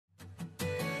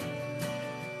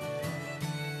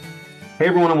Hey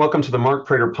everyone, and welcome to the Mark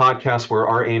Prater podcast, where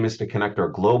our aim is to connect our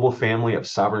global family of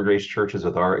Sovereign Grace churches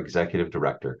with our executive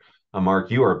director.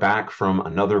 Mark, you are back from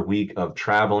another week of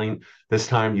traveling. This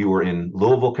time you were in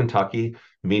Louisville, Kentucky,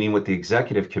 meeting with the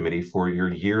executive committee for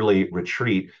your yearly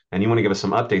retreat, and you want to give us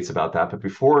some updates about that. But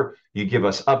before you give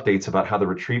us updates about how the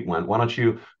retreat went, why don't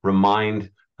you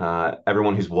remind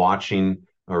everyone who's watching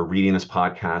or reading this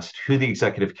podcast who the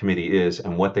executive committee is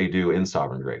and what they do in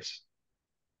Sovereign Grace?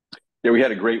 Yeah, we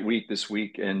had a great week this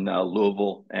week in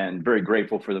Louisville, and very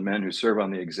grateful for the men who serve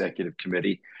on the executive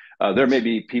committee. There may Yes.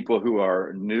 be people who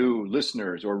are new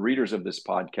listeners or readers of this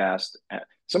podcast.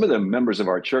 Some of them members of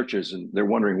our churches, and they're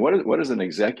wondering what is an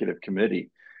executive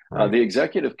committee? Right. The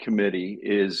executive committee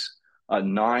is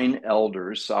nine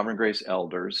elders, Sovereign Grace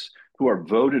elders, who are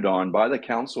voted on by the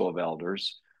Council of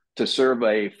Elders to serve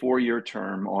a 4-year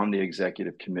term on the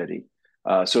executive committee.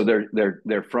 So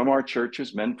they're from our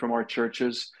churches, men from our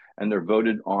churches, and they're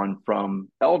voted on from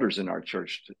elders in our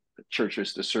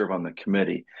churches to serve on the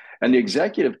committee. And the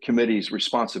executive committee's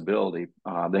responsibility,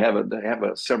 they have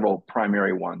several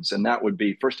primary ones, and that would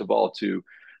be, first of all, to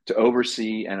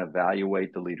oversee and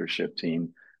evaluate the leadership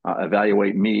team,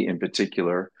 evaluate me in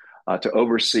particular, to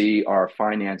oversee our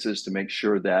finances, to make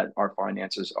sure that our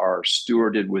finances are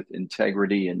stewarded with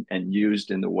integrity and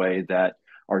used in the way that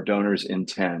our donors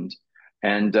intend.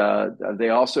 And they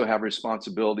also have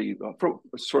responsibility for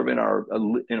sort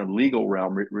of in a legal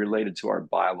realm related to our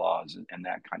bylaws and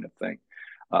that kind of thing.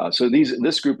 So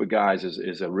this group of guys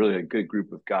is a really a good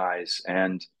group of guys,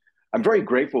 and I'm very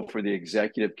grateful for the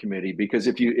executive committee, because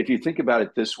if you think about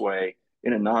it this way,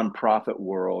 in a nonprofit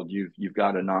world, you've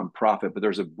got a nonprofit, but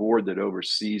there's a board that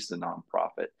oversees the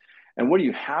nonprofit, and what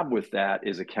you have with that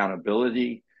is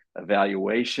accountability,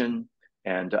 evaluation,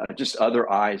 and just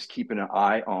other eyes keeping an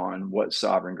eye on what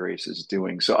Sovereign Grace is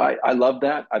doing. So I love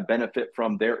that. I benefit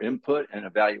from their input and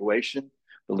evaluation.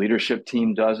 The leadership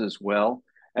team does as well.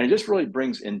 And it just really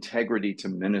brings integrity to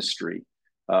ministry,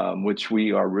 which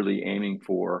we are really aiming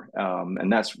for.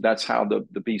 And that's how the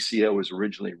BCO was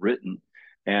originally written.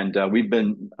 And we've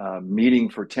been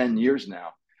meeting for 10 years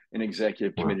now in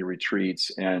executive Wow. committee retreats.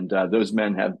 And those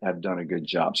men have done a good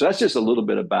job. So that's just a little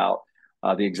bit about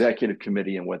the executive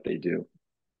committee and what they do.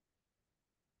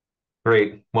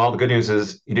 Great. Well, the good news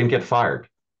is you didn't get fired.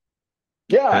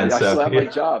 Yeah, And I so, still have my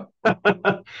yeah. job.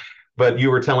 But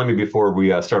you were telling me before we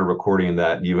started recording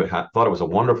that you thought it was a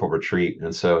wonderful retreat.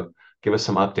 And so give us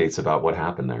some updates about what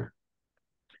happened there.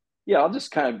 Yeah, I'll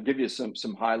just kind of give you some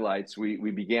highlights.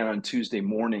 We began on Tuesday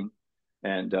morning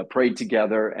and prayed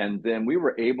together, and then we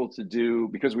were able to do,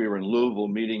 because we were in Louisville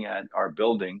meeting at our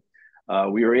building,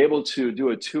 we were able to do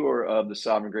a tour of the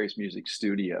Sovereign Grace Music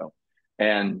Studio,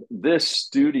 and this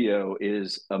studio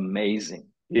is amazing.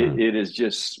 It, Hmm. it is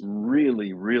just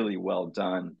really, really well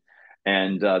done,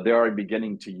 and they're already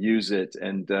beginning to use it.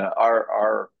 And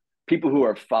our people who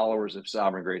are followers of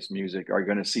Sovereign Grace Music are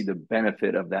going to see the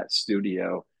benefit of that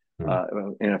studio Hmm. uh,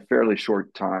 in a fairly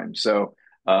short time. So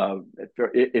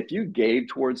if you gave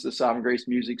towards the Sovereign Grace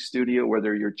Music Studio,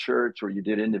 whether your church or you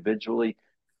did individually,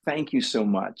 thank you so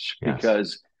much, Yes.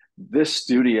 because this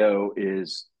studio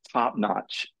is top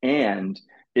notch, and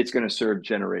it's going to serve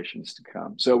generations to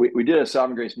come. So we did a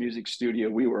Sovereign Grace Music Studio.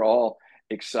 We were all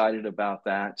excited about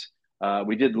that.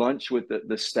 We did lunch with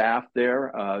the staff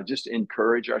there, just to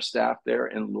encourage our staff there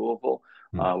in Louisville,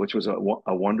 Hmm. which was a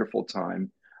wonderful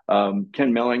time.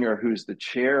 Ken Mellinger, who's the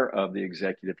chair of the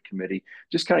executive committee,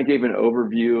 just kind of gave an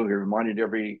overview. He reminded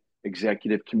every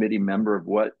executive committee member of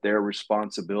what their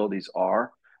responsibilities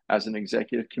are as an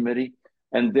executive committee.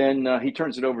 And then he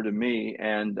turns it over to me.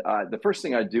 And the first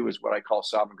thing I do is what I call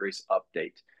Sovereign Grace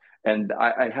Update. And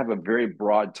I have a very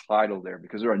broad title there,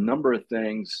 because there are a number of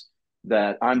things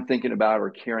that I'm thinking about or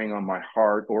carrying on my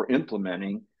heart or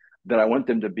implementing that I want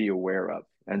them to be aware of.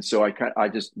 And so I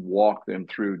just walk them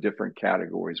through different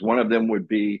categories. One of them would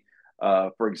be,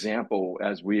 for example,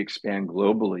 as we expand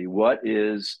globally, what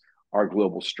is our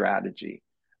global strategy?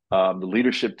 The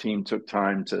leadership team took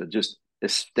time to just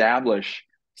establish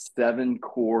 7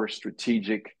 core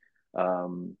strategic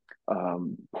um,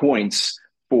 points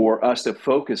for us to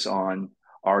focus on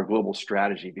our global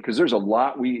strategy, because there's a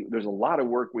lot of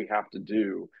work we have to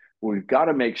do. We've got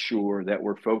to make sure that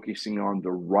we're focusing on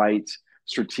the right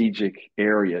strategic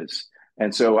areas.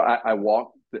 And so I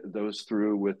walked those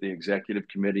through with the executive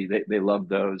committee. They love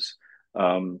those.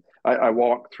 I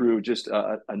walked through just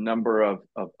a number of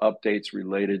updates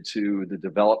related to the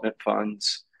development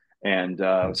funds, and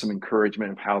some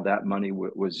encouragement of how that money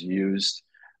was used.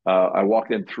 I walked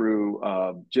them through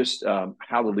just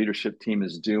how the leadership team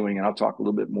is doing, and I'll talk a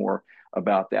little bit more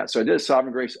about that. So I did a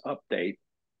Sovereign Grace update.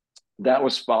 That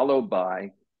was followed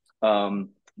by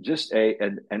just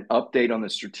an update on the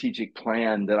strategic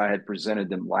plan that I had presented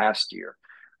them last year.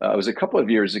 It was a couple of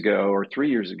years ago or 3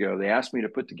 years ago. They asked me to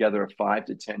put together a 5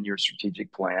 to 10 year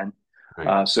strategic plan.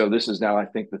 Right. So this is now, I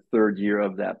think, the third year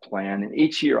of that plan. And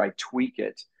each year I tweak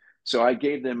it. So I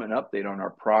gave them an update on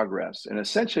our progress. And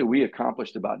essentially, we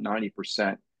accomplished about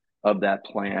 90% of that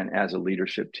plan as a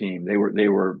leadership team. They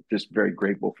were just very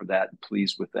grateful for that and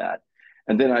pleased with that.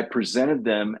 And then I presented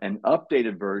them an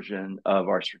updated version of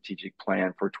our strategic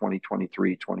plan for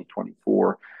 2023,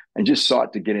 2024, and just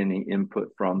sought to get any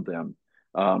input from them.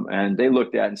 And they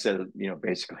looked at it and said,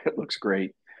 basically, it looks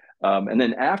great. And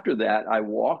then after that, I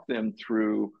walked them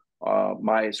through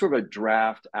my sort of a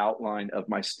draft outline of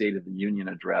my State of the Union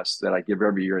address that I give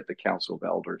every year at the Council of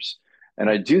Elders. And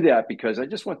I do that because I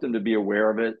just want them to be aware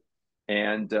of it.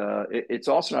 And it's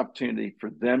also an opportunity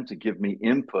for them to give me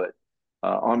input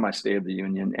on my State of the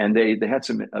Union. And they had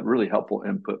some really helpful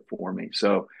input for me.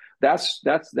 So that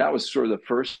was sort of the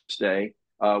first day.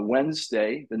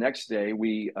 Wednesday, the next day,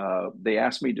 they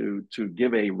asked me to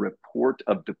give a report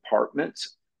of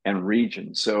departments and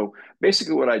regions. So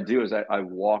basically what I do is I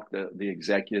walk the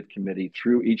executive committee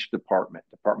through each department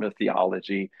of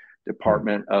theology,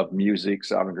 department of music,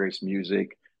 Sovereign Grace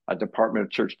Music, a department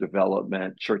of church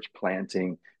development, church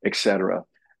planting, etc.,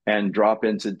 and drop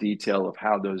into detail of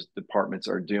how those departments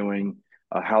are doing,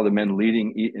 how the men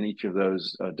leading in each of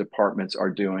those departments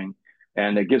are doing.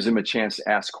 And it gives them a chance to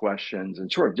ask questions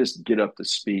and sort of just get up to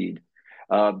speed.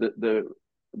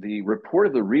 The report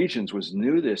of the regions was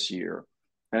new this year.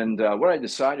 And what I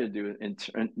decided to do,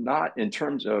 not in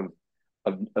terms of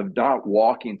not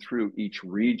walking through each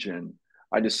region,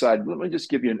 I decided, let me just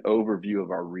give you an overview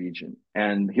of our region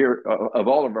and here of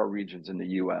all of our regions in the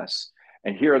U.S.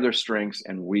 And here are their strengths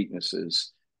and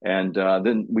weaknesses. And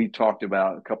then we talked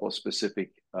about a couple of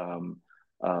specific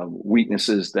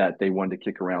weaknesses that they wanted to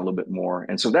kick around a little bit more.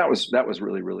 And so that was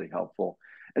really, really helpful.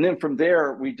 And then from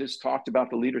there, we just talked about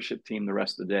the leadership team the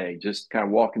rest of the day, just kind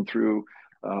of walking through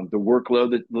the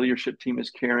workload that the leadership team is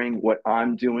carrying, what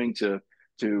I'm doing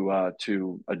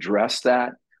to address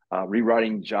that,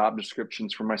 rewriting job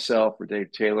descriptions for myself, for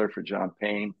Dave Taylor, for John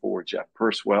Payne, for Jeff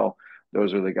Purswell.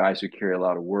 Those are the guys who carry a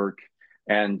lot of work.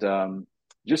 And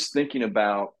just thinking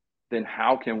about then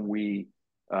how can we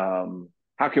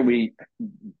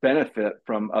benefit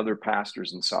from other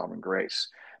pastors in Sovereign Grace?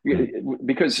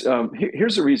 Because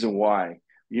here's the reason why.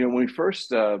 When we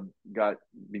first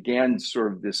began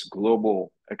sort of this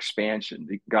global expansion,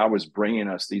 God was bringing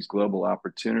us these global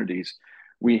opportunities.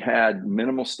 We had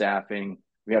minimal staffing.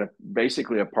 We had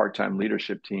basically a part-time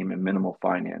leadership team and minimal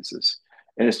finances.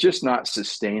 And it's just not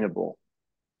sustainable.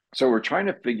 So we're trying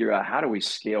to figure out how do we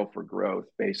scale for growth,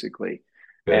 basically.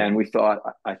 Good. And we thought,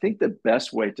 I think the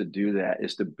best way to do that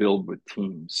is to build with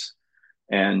teams.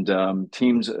 And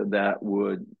teams that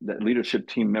leadership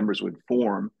team members would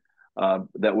form, and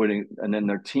then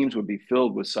their teams would be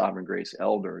filled with Sovereign Grace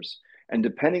elders. And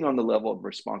depending on the level of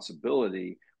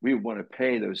responsibility, we would want to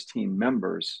pay those team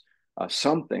members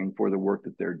something for the work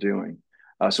that they're doing.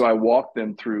 So I walked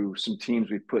them through some teams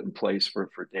we've put in place for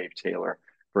Dave Taylor,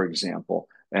 for example.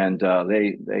 And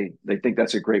they think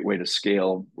that's a great way to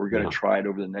scale. We're going to try it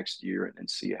over the next year and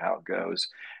see how it goes.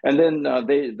 And then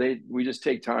we just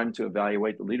take time to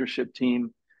evaluate the leadership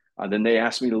team. Then they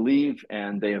ask me to leave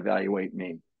and they evaluate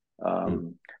me.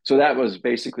 So that was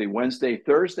basically Wednesday.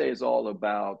 Thursday is all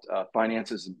about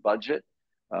finances and budget.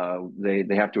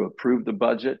 They have to approve the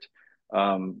budget,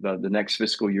 the next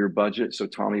fiscal year budget. So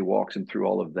Tommy walks them through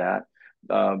all of that.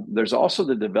 There's also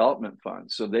the development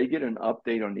fund. So they get an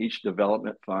update on each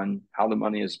development fund, how the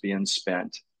money is being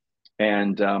spent,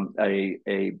 and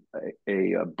a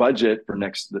budget for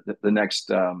the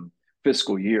next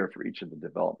fiscal year for each of the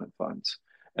development funds.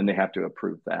 And they have to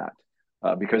approve that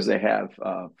because they have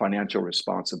financial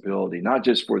responsibility, not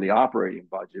just for the operating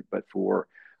budget, but for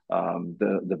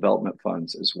the development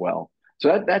funds as well.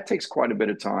 So that takes quite a bit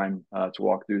of time to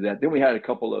walk through that. Then we had a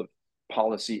couple of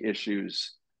policy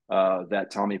issues that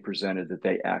Tommy presented that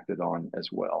they acted on as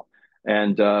well.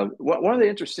 And one of the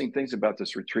interesting things about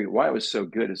this retreat, why it was so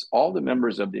good, is all the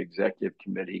members of the executive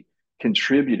committee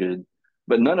contributed,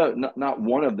 but not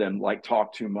one of them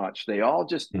talked too much. They all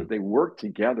they worked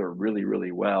together really,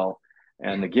 really well.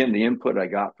 And again, the input I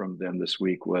got from them this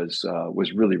week was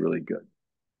really, really good.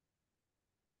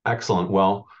 Excellent.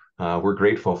 Well, we're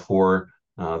grateful for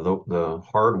the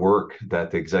hard work that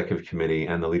the executive committee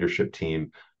and the leadership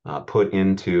team put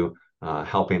into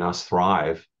helping us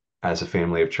thrive as a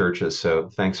family of churches. So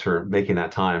thanks for making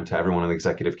that time, to everyone on the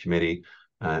executive committee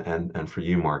and for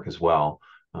you, Mark, as well.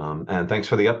 And thanks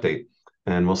for the update.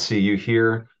 And we'll see you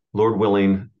here, Lord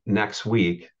willing, next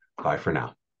week. Bye for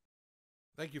now.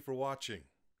 Thank you for watching.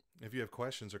 If you have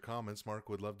questions or comments, Mark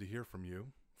would love to hear from you.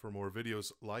 For more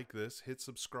videos like this, hit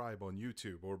subscribe on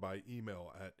YouTube or by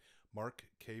email at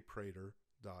markkprater.com.